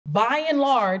by and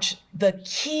large, the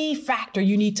key factor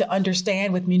you need to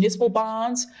understand with municipal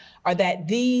bonds are that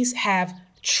these have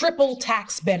triple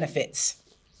tax benefits.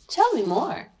 Tell me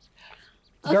more.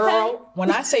 Girl,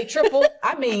 when I say triple,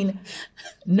 I mean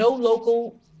no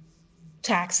local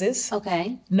taxes.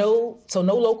 Okay. No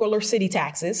local or city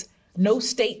taxes, no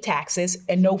state taxes,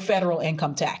 and no federal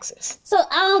income taxes. So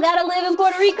I don't gotta live in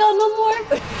Puerto Rico no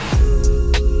more?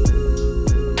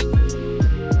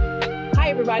 Hi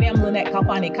everybody, I'm Lynnette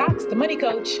Khalfani-Cox, the Money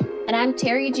Coach. And I'm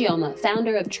Teri Ijeoma,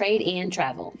 founder of Trade and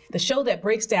Travel, the show that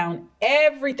breaks down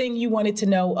everything you wanted to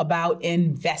know about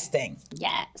investing.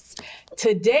 Yes.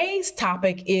 Today's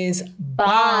topic is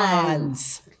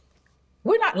bonds.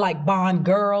 We're not like bond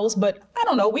girls, but I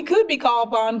don't know, we could be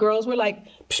called bond girls. We're like,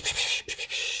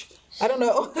 I don't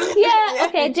know. Yeah,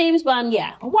 okay, James Bond,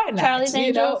 yeah. Why not? Charlie's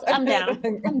Angels, I'm down.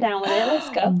 I'm down with it, let's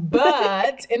go.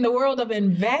 But in the world of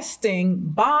investing,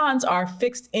 bonds are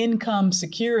fixed income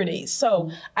securities. So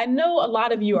I know a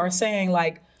lot of you are saying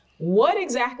like, what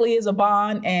exactly is a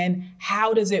bond and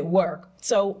how does it work?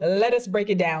 So let us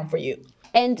break it down for you.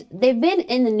 And they've been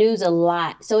in the news a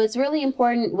lot. So it's really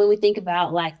important when we think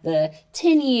about like the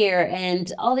 10-year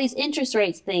and all these interest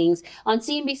rates things. On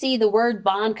CNBC, the word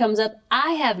bond comes up. I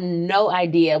have no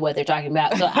idea what they're talking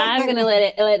about. So I'm going to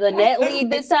let Lynnette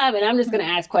lead this time, and I'm just going to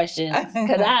ask questions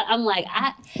because I'm like,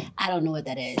 I don't know what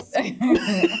that is.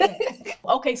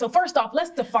 Okay, so first off,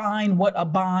 let's define what a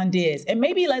bond is. And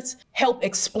maybe let's help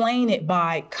explain it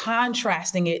by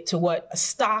contrasting it to what a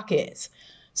stock is.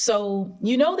 So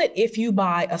you know that if you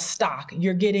buy a stock,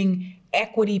 you're getting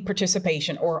equity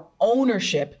participation or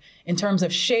ownership in terms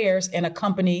of shares in a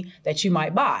company that you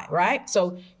might buy, right?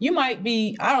 So you might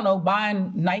be, I don't know,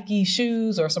 buying Nike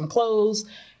shoes or some clothes.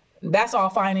 That's all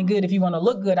fine and good if you want to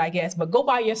look good, I guess, but go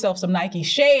buy yourself some Nike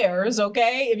shares,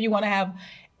 okay? If you want to have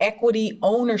equity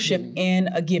ownership in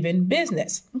a given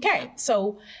business. Okay,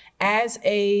 so as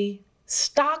a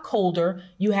stockholder,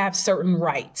 you have certain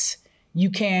rights. You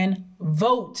can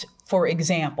vote, for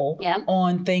example,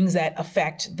 on things that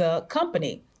affect the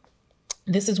company.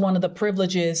 This is one of the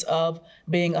privileges of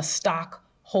being a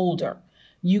stockholder.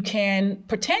 You can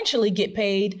potentially get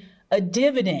paid a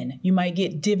dividend. You might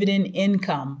get dividend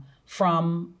income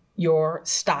from your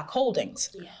stock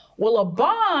holdings. Yeah. Well, a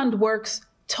bond works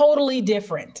totally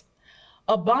different.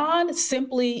 A bond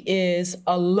simply is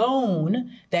a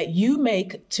loan that you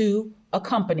make to a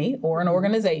company or an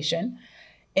organization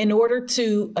in order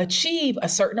to achieve a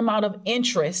certain amount of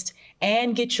interest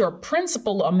and get your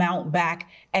principal amount back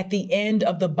at the end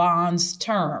of the bond's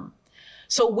term.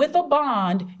 So with a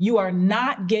bond, you are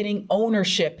not getting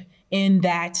ownership in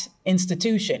that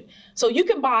institution. So you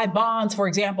can buy bonds, for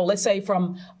example, let's say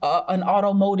from an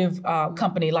automotive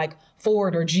company like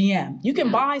Ford or GM. You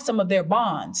can buy some of their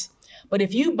bonds. But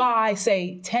if you buy,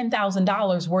 say,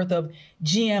 $10,000 worth of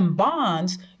GM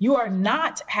bonds, you are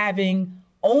not having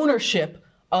ownership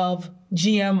of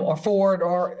GM or Ford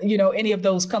or, any of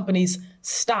those companies'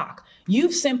 stock.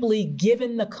 You've simply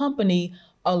given the company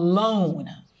a loan.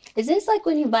 Is this like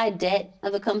when you buy debt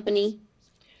of a company?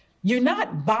 You're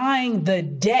not buying the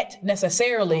debt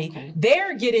necessarily. Okay.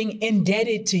 They're getting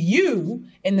indebted to you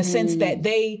in the sense that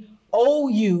they owe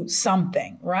you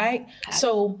something, right? Okay.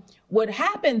 So what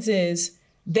happens is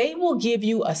they will give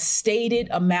you a stated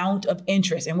amount of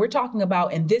interest. And we're talking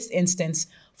about, in this instance,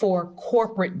 for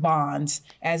corporate bonds,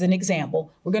 as an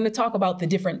example. We're going to talk about the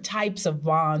different types of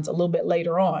bonds a little bit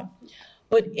later on.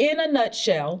 But in a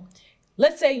nutshell,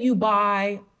 let's say you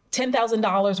buy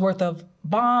 $10,000 worth of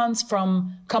bonds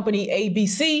from company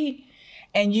ABC,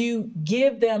 and you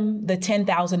give them the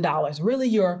 $10,000. Really,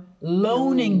 you're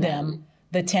loaning them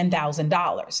the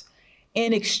 $10,000.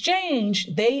 In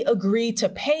exchange, they agree to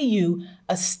pay you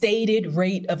a stated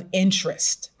rate of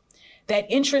interest. That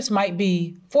interest might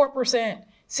be 4%,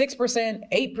 6%,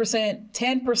 8%,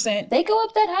 10%. They go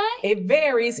up that high? It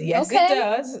varies. Yes, okay. It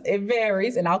does. It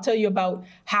varies. And I'll tell you about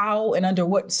how and under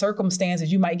what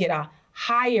circumstances you might get a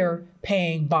higher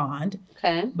paying bond.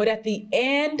 Okay. But at the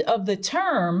end of the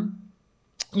term,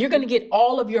 you're going to get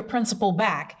all of your principal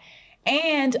back.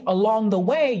 And along the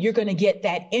way, you're going to get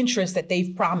that interest that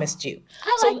they've promised you.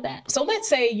 I like that. So let's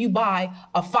say you buy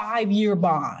a 5-year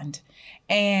bond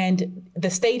and the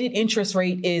stated interest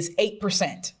rate is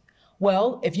 8%.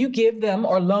 Well, if you give them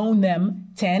or loan them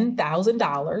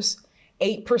 $10,000,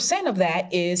 8% of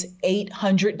that is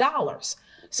 $800.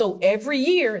 So every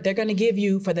year they're going to give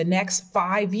you, for the next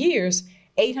 5 years,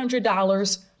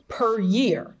 $800 per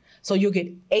year. So you'll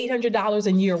get $800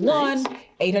 in year one,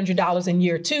 $800 in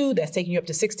year two, that's taking you up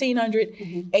to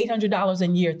 $1,600, $800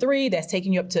 in year three, that's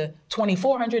taking you up to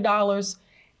 $2,400,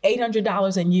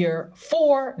 $800 in year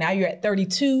 4. Now you're at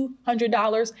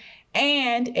 $3,200,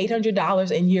 and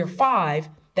 $800 in year 5.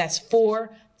 That's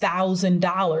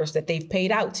 $4,000 that they've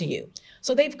paid out to you.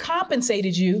 So they've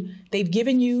compensated you. They've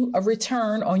given you a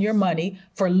return on your money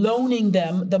for loaning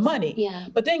them the money. Yeah.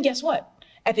 But then guess what?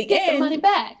 At the Get end, the money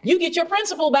back. You get your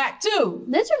principal back too.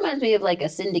 This reminds me of like a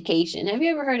syndication. Have you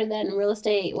ever heard of that in real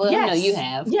estate? Well, Yes. no, you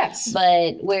have. Yes.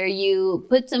 But where you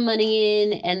put some money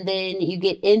in and then you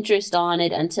get interest on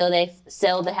it until they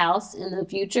sell the house in the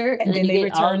future. And then you they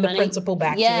get all return the money. principal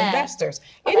back to Yeah. investors.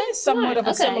 Oh, It is somewhat smart. of a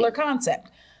Okay. similar concept.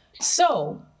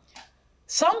 So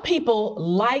some people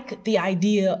like the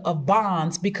idea of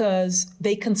bonds because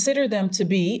they consider them to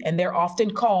be, and they're often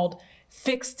called,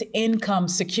 fixed income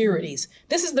securities.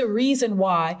 This is the reason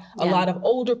why a lot of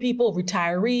older people,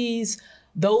 retirees,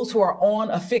 those who are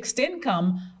on a fixed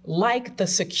income, like the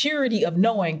security of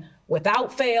knowing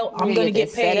without fail, I'm going to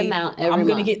get paid. Amount every I'm going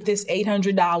to month. get this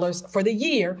 $800 for the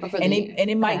year, for the and year.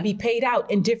 it might be paid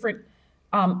out in different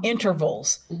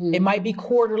intervals. It might be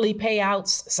quarterly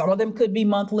payouts. Some of them could be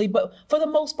monthly, but for the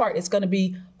most part, it's going to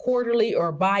be quarterly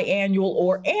or biannual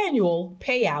or annual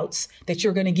payouts that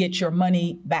you're going to get your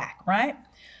money back, right?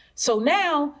 So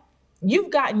now you've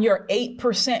gotten your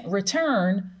 8%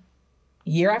 return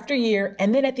year after year,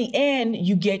 and then at the end,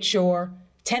 you get your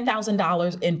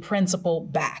 $10,000 in principal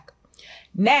back.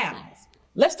 Now,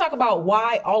 let's talk about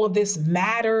why all of this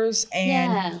matters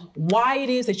and why it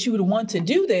is that you would want to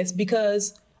do this,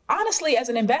 because honestly, as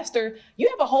an investor, you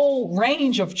have a whole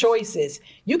range of choices.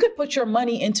 You could put your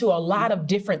money into a lot of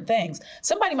different things.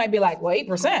 Somebody might be like, well,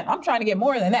 8%, I'm trying to get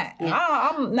more than that.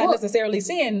 I'm not necessarily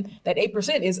seeing that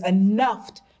 8% is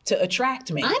enough to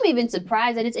attract me. I'm even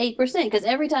surprised that it's 8% because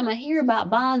every time I hear about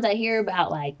bonds, I hear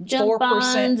about like junk 4%.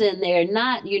 bonds, and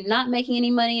you're not making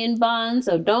any money in bonds,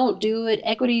 so don't do it.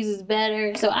 Equities is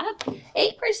better. So 8%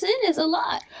 is a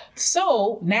lot.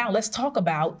 So now let's talk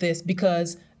about this,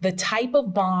 because the type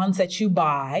of bonds that you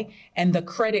buy and the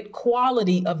credit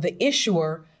quality of the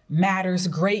issuer matters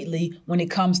greatly when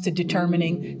it comes to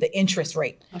determining the interest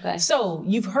rate. Okay. So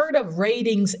you've heard of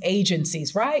ratings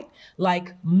agencies, right?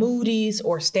 Like Moody's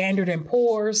or Standard &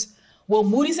 Poor's. Well,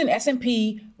 Moody's and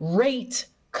S&P rate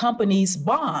companies'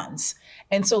 bonds.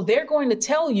 And so they're going to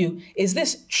tell you, is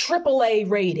this AAA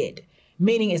rated?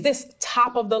 Meaning, is this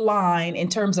top of the line in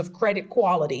terms of credit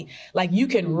quality? Like, you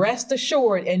can rest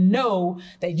assured and know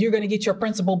that you're going to get your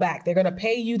principal back. They're going to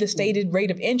pay you the stated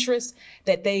rate of interest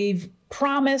that they've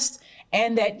promised.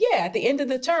 And that, at the end of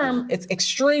the term, it's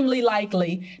extremely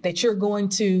likely that you're going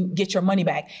to get your money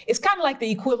back. It's kind of like the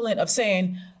equivalent of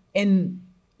saying, in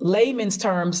layman's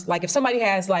terms, like if somebody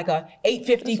has like a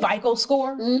 850 FICO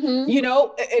score, you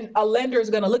know, and a lender is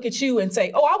going to look at you and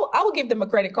say, oh, I will give them a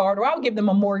credit card, or I will give them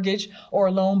a mortgage or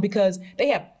a loan because they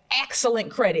have excellent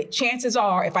credit. Chances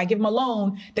are, if I give them a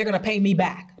loan, they're going to pay me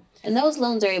back. And those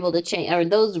loans are able to change, or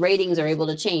those ratings are able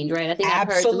to change, right? I think I've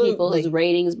heard some people whose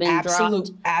ratings been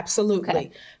dropped. Absolutely.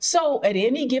 Okay. So at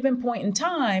any given point in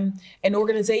time, an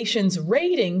organization's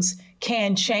ratings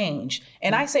can change.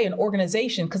 And I say an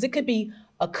organization because it could be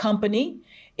a company,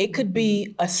 it could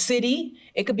be a city,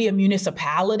 it could be a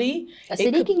municipality. A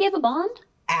city can give a bond?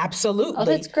 Absolutely. Oh,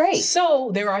 that's great. So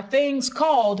there are things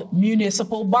called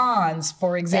municipal bonds,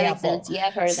 for example. That makes sense. Yeah,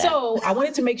 I've heard of that. So I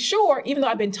wanted to make sure, even though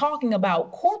I've been talking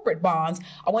about corporate bonds,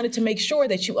 I wanted to make sure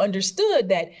that you understood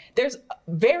that there's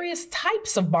various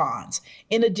types of bonds.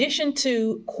 In addition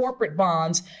to corporate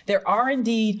bonds, there are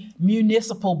indeed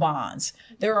municipal bonds.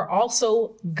 There are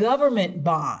also government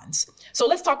bonds. So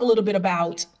let's talk a little bit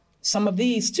about some of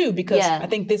these too, because I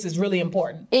think this is really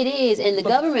important. It is. And the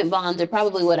government bonds are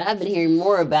probably what I've been hearing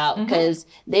more about, because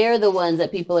they're the ones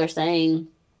that people are saying,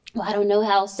 well, I don't know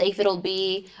how safe it'll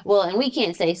be. Well, and we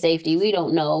can't say safety. We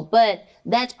don't know. But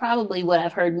that's probably what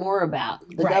I've heard more about,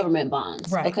 the government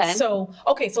bonds. Right. Okay. So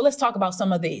let's talk about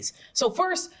some of these. So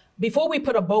first, before we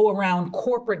put a bow around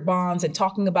corporate bonds and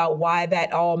talking about why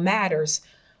that all matters,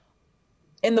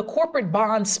 in the corporate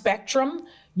bond spectrum,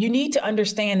 you need to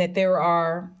understand that there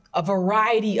are a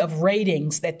variety of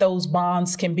ratings that those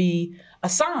bonds can be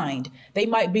assigned. They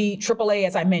might be AAA,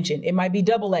 as I mentioned. It might be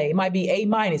AA. It might be A-.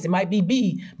 It might be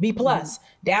B, B+,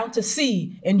 down to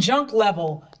C, in junk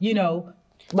level, you know.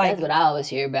 Like, that's what I always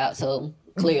hear about, so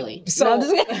clearly. So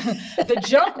the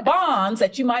junk bonds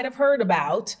that you might have heard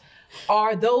about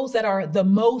are those that are the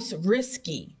most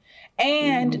risky.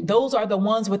 And those are the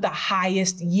ones with the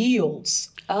highest yields.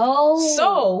 Oh.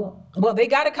 So, well, they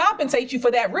got to compensate you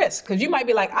for that risk, because you might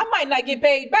be like, I might not get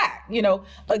paid back. You know,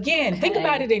 again, think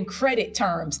about it in credit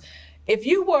terms. If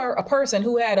you were a person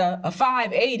who had a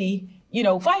 580, you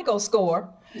know, FICO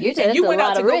score, You're saying that's a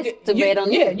lot of risk to bet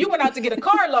on. Yeah, you went out to get a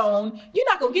car loan. You're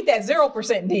not going to get that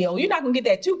 0% deal. You're not going to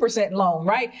get that 2% loan,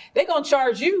 right? They're going to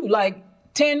charge you like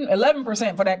 10,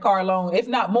 11% for that car loan, if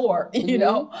not more, you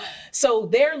know? So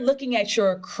they're looking at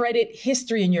your credit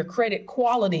history and your credit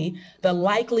quality, the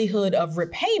likelihood of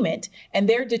repayment, and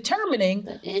they're determining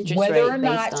whether or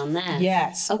not, based on that.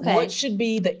 Yes, what should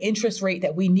be the interest rate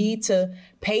that we need to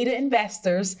pay to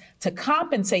investors to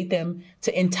compensate them,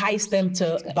 to entice them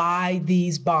to buy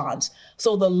these bonds.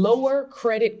 So the lower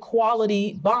credit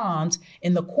quality bonds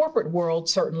in the corporate world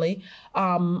certainly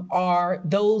are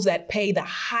those that pay the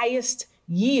highest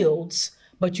yields,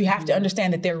 but you have to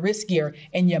understand that they're riskier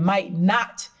and you might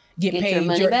not get paid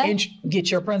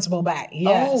get your principal back.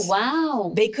 Yes. Oh,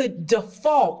 wow. They could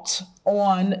default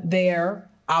on their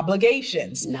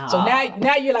obligations. No. So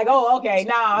now you're like, oh, okay,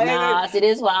 see,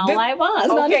 this is why I don't like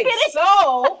bonds. Okay,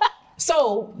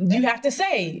 so you have to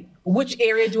say, which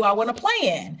area do I want to play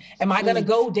in? Am I going to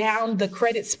go down the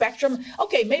credit spectrum?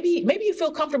 Okay, maybe you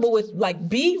feel comfortable with like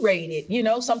B rated, you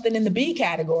know, something in the B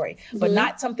category, but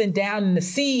not something down in the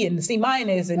C and the C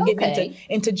minus and getting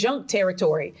into junk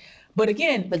territory. But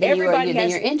again, then everybody then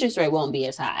your interest rate won't be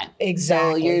as high.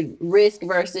 Exactly. So your risk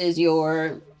versus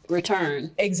your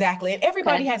return. Exactly. And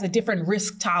everybody has a different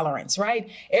risk tolerance,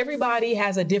 right? Everybody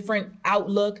has a different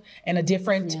outlook and a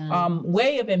different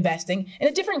way of investing and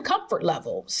a different comfort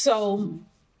level. So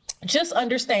just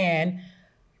understand,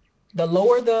 the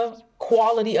lower the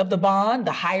quality of the bond,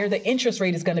 the higher the interest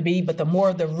rate is going to be, but the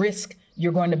more the risk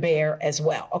you're going to bear as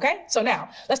well. Okay. So now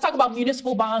let's talk about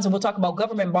municipal bonds, and we'll talk about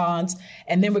government bonds,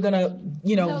 and then we're going to,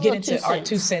 get into our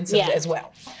 2 cents as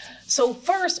well. So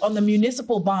first, on the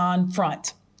municipal bond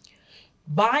front,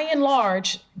 by and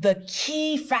large, the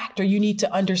key factor you need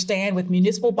to understand with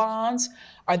municipal bonds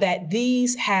are that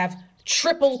these have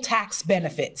triple tax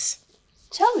benefits.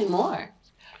 Tell me more.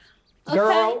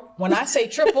 Girl, when I say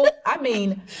triple, I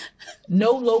mean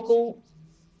no local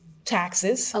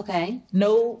taxes. Okay.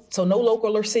 No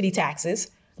local or city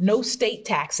taxes, no state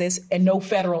taxes, and no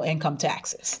federal income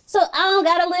taxes. So I don't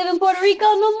gotta live in Puerto Rico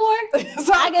no more.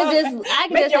 So I can just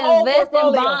invest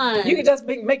in bonds. You can just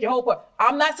make your whole portfolio.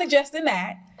 I'm not suggesting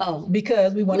that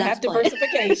because we want to have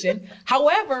diversification.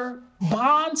 However,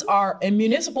 bonds and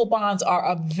municipal bonds are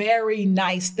a very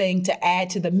nice thing to add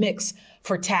to the mix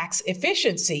for tax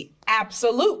efficiency.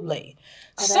 Absolutely.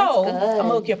 So I'm gonna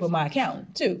hook you up with my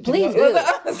accountant too. Please do.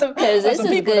 Because this is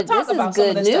good. This is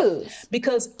good news.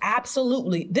 Because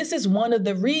absolutely, this is one of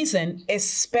the reasons,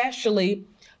 especially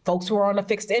folks who are on a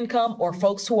fixed income or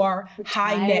folks who are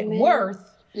high net worth,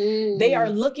 they are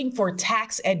looking for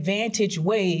tax advantage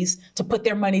ways to put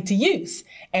their money to use.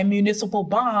 And municipal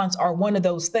bonds are one of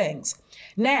those things.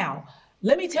 Now,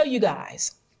 let me tell you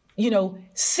guys,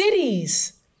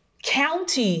 cities,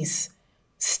 counties,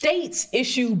 states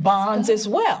issue bonds as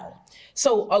well.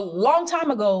 So a long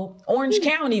time ago, Orange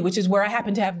County, which is where I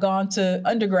happen to have gone to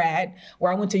undergrad,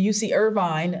 where I went to UC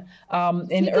Irvine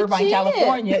in Irvine,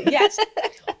 California. Yes.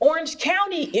 Orange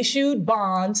County issued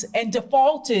bonds and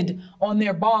defaulted on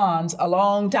their bonds a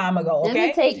long time ago. Okay? Let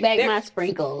me take back my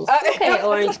sprinkles. Okay,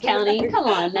 Orange County, come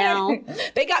on now.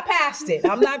 They got past it.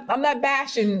 I'm not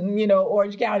bashing,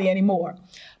 Orange County anymore.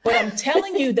 But I'm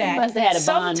telling you that must have had a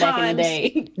bond back in the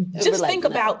day.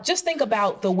 Just think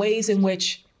about the ways in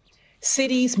which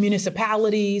cities,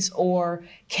 municipalities, or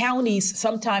counties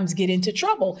sometimes get into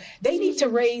trouble. They need to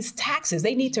raise taxes.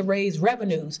 They need to raise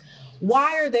revenues.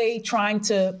 Why are they trying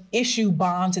to issue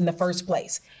bonds in the first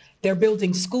place? They're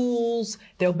building schools,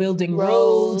 they're building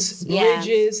roads,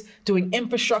 bridges, doing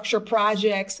infrastructure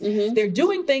projects. They're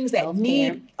doing things that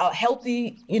need a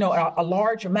healthy, a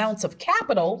large amounts of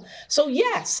capital. So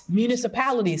yes,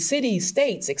 municipalities, cities,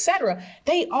 states, etc.,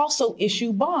 they also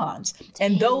issue bonds,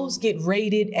 and those get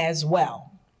rated as well.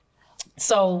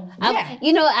 So, I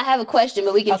have a question,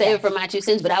 but we can save it for my 2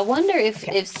 cents. But I wonder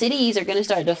if cities are going to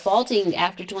start defaulting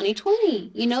after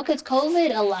 2020, because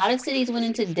COVID, a lot of cities went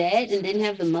into debt and didn't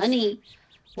have the money.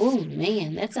 Oh,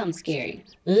 man, that sounds scary.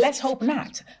 Let's hope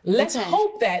not. Let's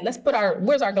hope that,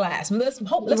 where's our glass? Let's keep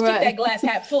that glass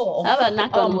half full. How about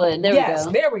knock on wood? There we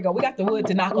go. There we go. We got the wood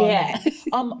to knock on that.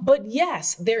 But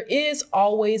yes, there is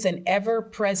always an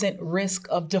ever-present risk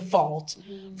of default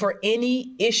for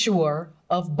any issuer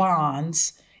of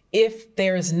bonds if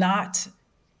there is not,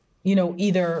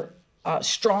 either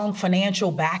strong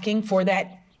financial backing for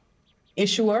that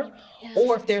issuer,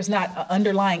 or if there's not an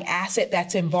underlying asset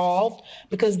that's involved,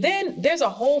 because then there's a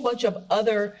whole bunch of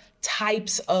other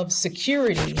types of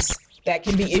securities that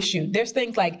can be issued. There's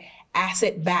things like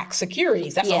asset-backed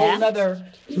securities. That's a Yeah. whole nother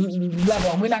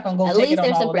level. And we're not going to go At take least it on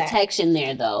there's all some of that. protection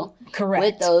there, though. Correct.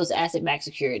 With those asset-backed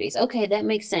securities. Okay, that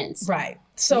makes sense. Right.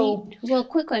 So, well,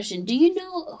 quick question. Do you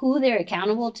know who they're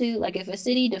accountable to? Like if a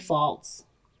city defaults,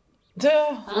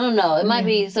 I don't know. It might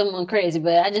be someone crazy,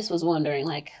 but I just was wondering,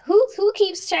 like, who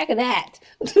keeps track of that?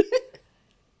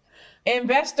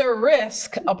 investor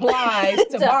risk applies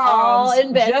to To all bonds just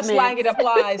investments. like it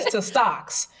applies to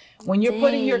stocks. When you're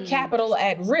putting your Dang. capital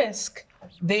at risk,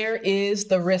 there is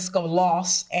the risk of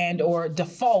loss and or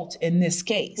default in this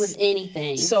case. With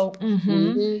anything. So,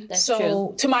 That's so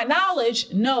true. to my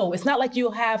knowledge, no, it's not like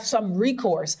you'll have some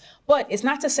recourse, but it's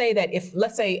not to say that if,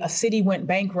 let's say, a city went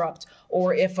bankrupt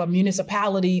or if a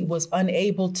municipality was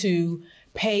unable to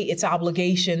pay its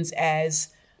obligations as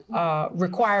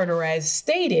required or as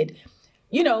stated,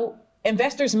 you know,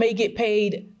 investors may get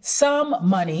paid some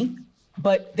money,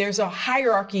 but there's a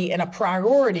hierarchy and a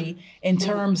priority in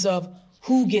terms of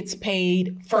who gets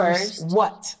paid first.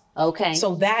 What. Okay.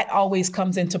 So that always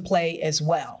comes into play as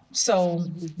well. So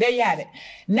there you have it.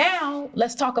 Now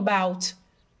let's talk about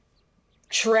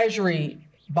treasury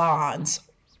bonds,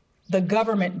 the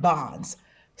government bonds.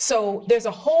 So there's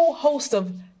a whole host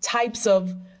of types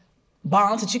of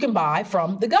bonds that you can buy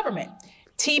from the government.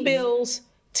 T-bills,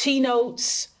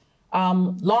 T-notes,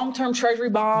 long-term treasury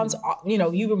bonds. You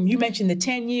know, you mentioned the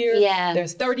 10-year. Yeah.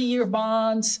 There's 30-year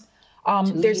bonds.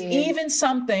 There's even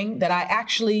something that I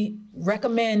actually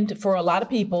recommend for a lot of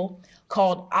people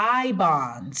called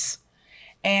I-bonds.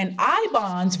 And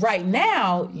I-bonds right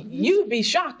now, you'd be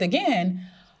shocked again.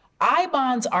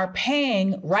 I-bonds are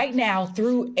paying right now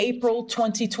through April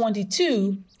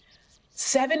 2022,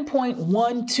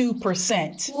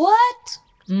 7.12%. What?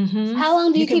 How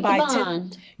long do you keep a buy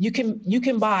bond? you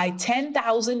can buy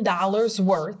 $10,000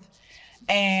 worth,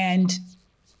 and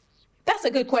that's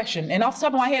a good question. And off the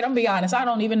top of my head, I'm gonna be honest, I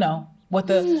don't even know what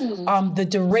the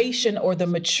duration or the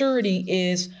maturity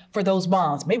is for those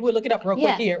bonds. Maybe we'll look it up real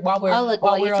quick here while we're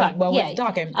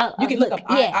talking. You can look up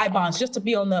I bonds just to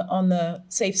be on the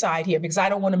safe side here, because I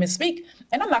don't want to misspeak,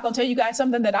 and I'm not going to tell you guys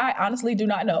something that I honestly do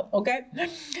not know. Okay,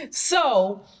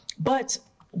 so but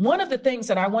one of the things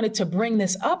that I wanted to bring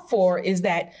this up for is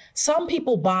that some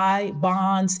people buy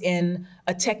bonds in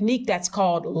a technique that's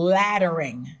called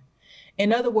laddering.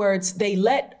 In other words, they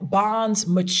let bonds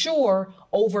mature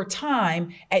over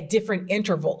time at different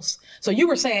intervals. So you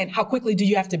were saying, how quickly do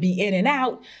you have to be in and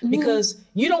out? Because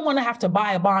you don't want to have to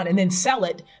buy a bond and then sell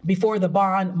it before the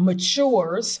bond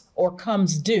matures or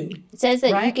comes due. It says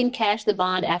that right? you can cash the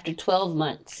bond after 12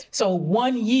 months. So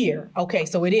 1 year. Okay,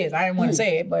 so it is. I didn't want to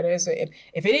say it, but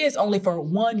if it is only for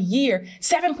 1 year,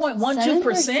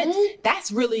 7.12%,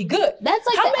 that's really good. That's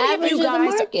like the average of the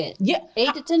market. Yeah.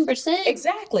 8 to 10%.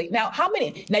 Exactly. Now, how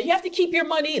many? Now, you have to keep your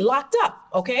money locked up,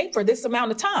 okay, for this amount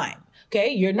of time.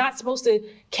 Okay, you're not supposed to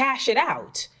cash it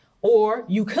out, or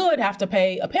you could have to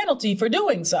pay a penalty for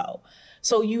doing so.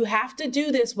 So you have to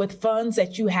do this with funds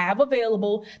that you have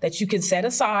available, that you can set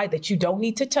aside, that you don't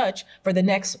need to touch for the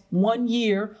next 1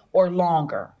 year or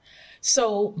longer.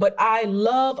 So, but I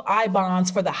love I-bonds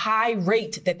for the high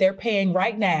rate that they're paying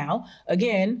right now.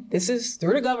 Again, this is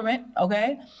through the government,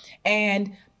 okay?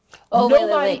 And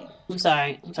wait. I'm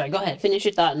sorry. Go ahead. Finish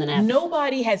your thought and then after.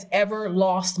 Nobody has ever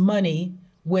lost money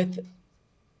with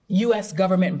U.S.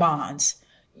 government bonds.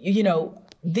 You know,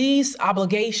 these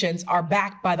obligations are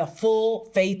backed by the full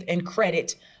faith and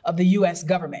credit of the U.S.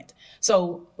 government.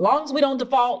 So long as we don't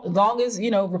default, as long as,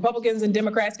 you know, Republicans and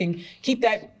Democrats can keep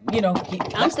that, you know.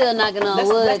 I'm still knocking on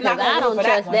wood because I don't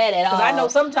trust that at all. Because I know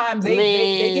sometimes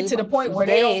they get to the point where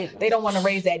they don't want to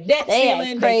raise that debt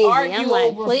ceiling. They argue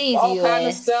over all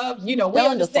kinds of stuff. You know, we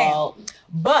understand. Default.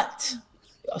 But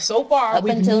so far,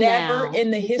 we've never now. in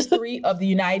the history of the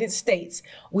United States,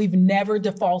 we've never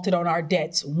defaulted on our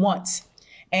debts once.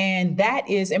 And that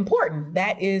is important.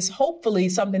 That is hopefully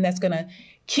something that's going to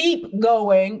keep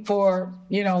going for,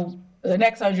 you know, the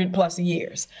next 100+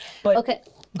 years. But okay.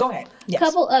 Go ahead. Yes.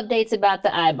 Couple updates about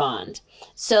the I-bond.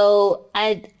 So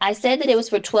I said that it was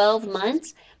for 12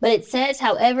 months, but it says,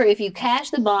 however, if you cash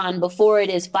the bond before it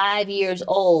is 5 years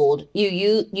old,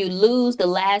 you lose the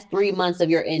last 3 months of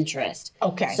your interest.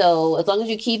 Okay. So as long as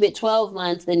you keep it 12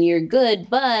 months, then you're good.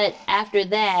 But after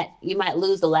that, you might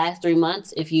lose the last 3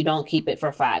 months if you don't keep it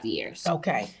for 5 years.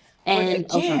 Okay. And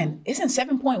but again, isn't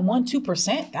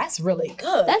 7.12%? That's really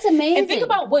good. That's amazing. And think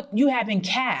about what you have in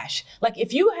cash. Like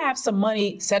if you have some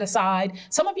money set aside,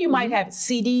 some of you might have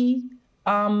CDs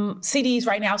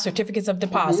right now, certificates of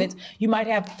deposits. You might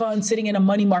have funds sitting in a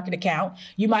money market account.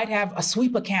 You might have a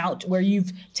sweep account where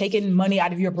you've taken money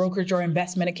out of your brokerage or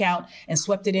investment account and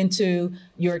swept it into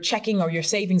your checking or your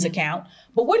savings account.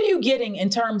 But what are you getting in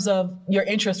terms of your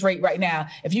interest rate right now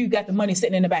if you got the money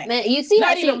sitting in the bank? Man, you see,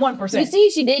 not even 1%. You see,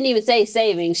 she didn't even say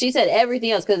savings. She said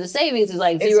everything else, because the savings is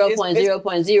like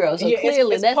 0.0.0. So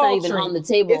clearly that's paltry. not even on the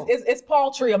table. It's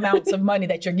paltry amounts of money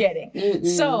that you're getting.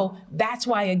 So that's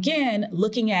why, again,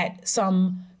 looking at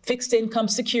some fixed income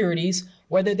securities,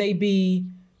 whether they be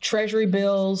treasury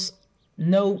bills,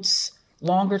 notes,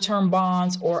 longer term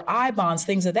bonds, or I bonds,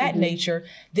 things of that nature,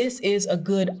 this is a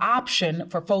good option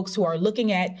for folks who are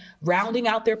looking at rounding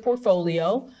out their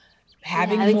portfolio,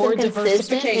 having more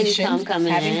diversification,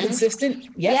 having consistent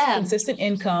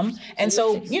income. And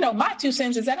so, you know, my 2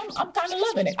 cents is that I'm kind of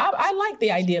loving it. I like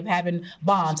the idea of having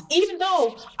bonds, even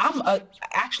though I'm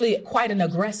actually quite an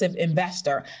aggressive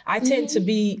investor. I tend to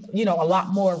be, you know, a lot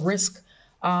more risk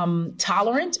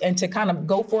tolerant and to kind of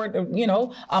go for it. You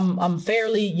know, I'm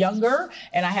fairly younger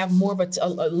and I have more of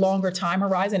a longer time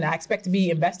horizon. I expect to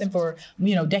be investing for,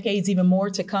 you know, decades, even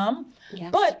more to come. Yeah.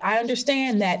 But I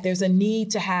understand that there's a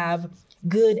need to have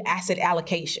good asset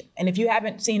allocation. And if you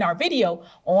haven't seen our video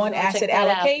on asset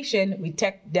allocation, we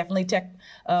definitely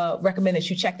recommend that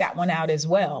you check that one out as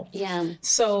well. Yeah.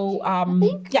 So,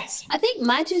 yes. I think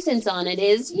my 2 cents on it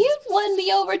is you've won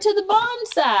me over to the bond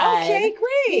side. Okay,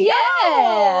 great. Yeah.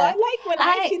 Oh, I like when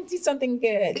I can do something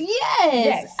good.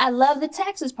 Yes. I love the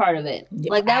taxes part of it.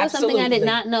 Like that was something I did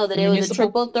not know, that it was a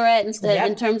triple threat instead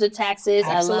in terms of taxes.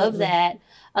 Absolutely. I love that.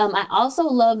 I also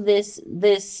love this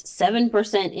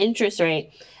 7% interest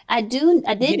rate. I did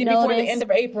notice before the end of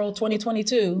April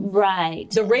 2022. Right.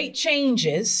 The rate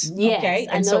changes. Yes. Okay.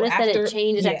 And I noticed that it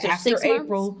changes after 6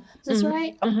 April, months. Is this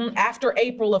right? After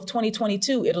April of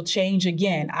 2022, it'll change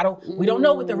again. We don't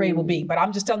know what the rate will be, but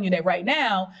I'm just telling you that right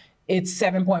now it's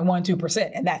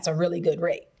 7.12%, and that's a really good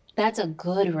rate. That's a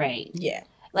good rate. Yeah.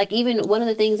 Like even one of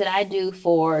the things that I do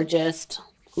for just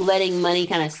letting money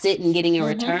kind of sit and getting a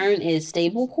return is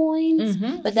stable coins.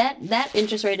 But that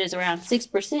interest rate is around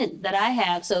 6% that I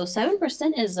have. So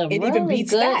 7% is a really even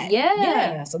beats good. That.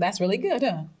 Yeah. So that's really good,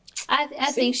 huh?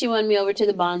 I think she won me over to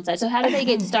the bond side. So how do they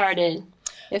get started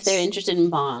if they're interested in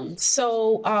bonds?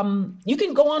 So you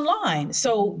can go online.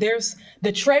 So there's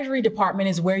the Treasury Department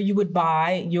is where you would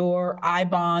buy your I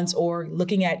bonds or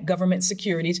looking at government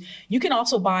securities. You can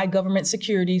also buy government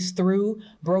securities through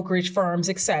brokerage firms,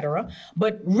 etc.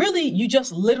 But really, you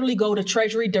just literally go to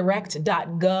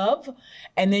treasurydirect.gov,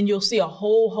 and then you'll see a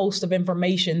whole host of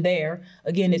information there.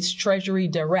 Again, it's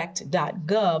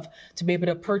treasurydirect.gov to be able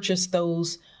to purchase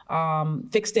those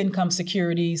fixed income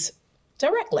securities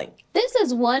directly. This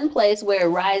is one place where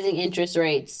rising interest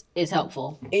rates is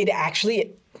helpful. It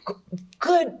actually,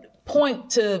 good point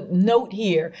to note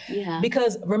here. Yeah.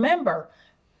 Because remember,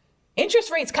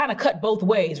 interest rates kind of cut both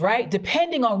ways, right?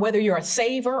 Depending on whether you're a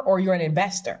saver or you're an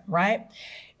investor, right?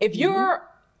 If you're,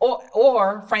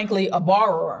 or frankly, a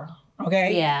borrower,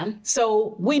 okay? Yeah.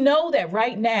 So we know that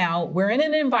right now we're in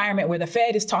an environment where the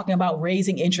Fed is talking about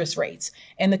raising interest rates.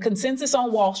 And the consensus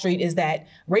on Wall Street is that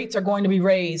rates are going to be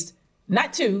raised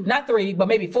not 2, not 3, but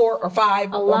maybe 4 or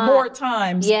 5 or more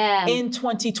times in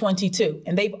 2022.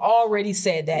 And they've already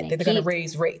said that they're going to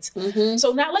raise rates.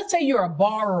 So now let's say you're a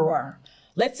borrower.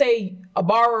 Let's say a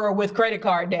borrower with credit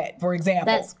card debt, for example.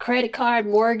 That's credit card,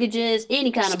 mortgages,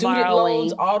 any kind of borrowing. Student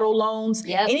loans, auto loans,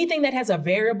 anything that has a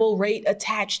variable rate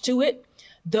attached to it.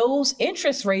 Those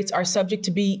interest rates are subject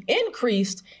to be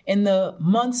increased in the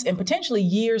months and potentially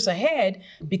years ahead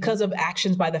because of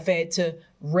actions by the Fed to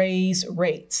raise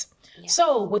rates.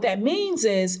 So what that means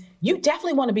is you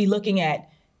definitely want to be looking at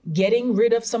getting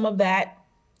rid of some of that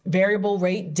variable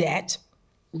rate debt.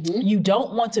 You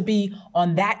don't want to be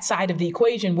on that side of the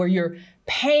equation where you're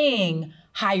paying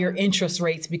higher interest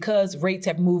rates because rates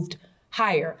have moved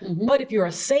higher. But if you're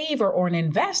a saver or an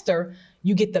investor,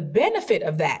 you get the benefit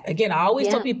of that. Again, I always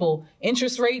tell people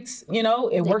interest rates, you know,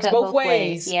 it works both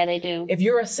ways. Yeah, they do. If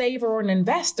you're a saver or an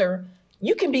investor,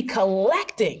 you can be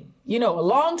collecting. You know, a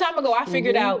long time ago, I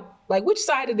figured out like which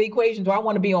side of the equation do I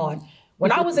want to be on?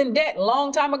 When I was in debt a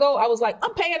long time ago, I was like,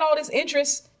 I'm paying all this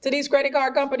interest to these credit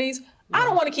card companies. I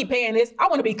don't want to keep paying this. I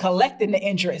want to be collecting the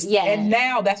interest. And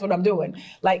now that's what I'm doing,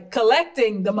 like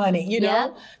collecting the money, you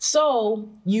know? So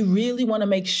you really want to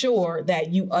make sure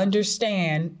that you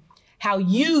understand how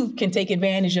you can take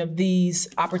advantage of these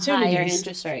opportunities. Higher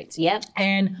interest rates,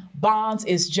 And bonds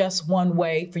is just one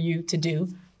way for you to do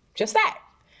just that.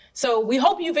 So we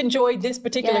hope you've enjoyed this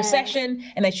particular session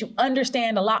and that you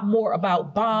understand a lot more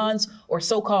about bonds or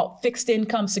so-called fixed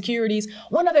income securities.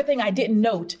 One other thing I didn't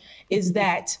note is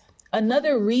that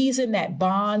another reason that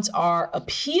bonds are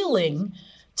appealing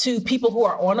to people who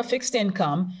are on a fixed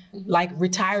income, like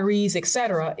retirees, et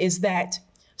cetera, is that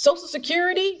Social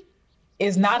Security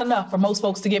is not enough for most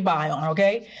folks to get by on,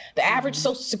 okay? The average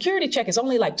Social Security check is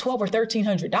only like $1,200 or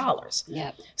 $1,300.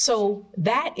 Yep. So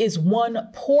that is one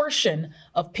portion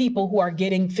of people who are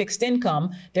getting fixed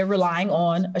income. They're relying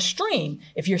on a stream.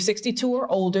 If you're 62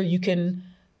 or older, you can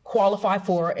qualify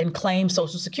for and claim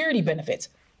Social Security benefits.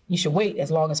 You should wait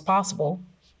as long as possible.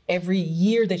 Every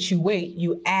year that you wait,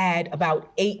 you add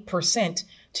about 8%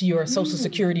 to your Social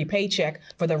Security paycheck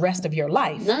for the rest of your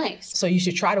life. Nice. So you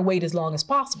should try to wait as long as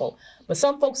possible. But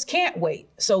some folks can't wait.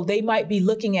 So they might be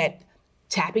looking at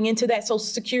tapping into that Social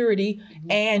Security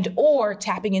and or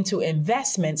tapping into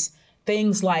investments,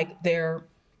 things like their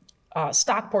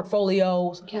stock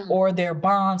portfolios or their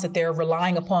bonds that they're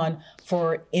relying upon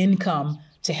for income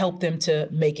to help them to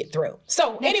make it through.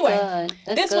 So anyway,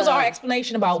 this was our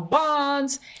explanation about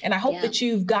bonds, and I hope that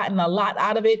you've gotten a lot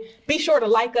out of it. Be sure to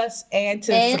like us and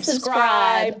to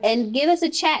subscribe. And give us a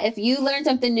chat if you learned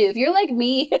something new. If you're like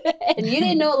me and you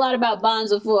didn't know a lot about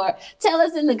bonds before, tell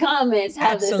us in the comments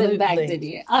how this impacted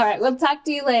you. All right, we'll talk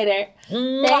to you later.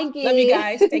 Thank you. Love you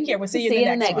guys. Take care. We'll see you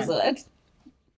in the next one.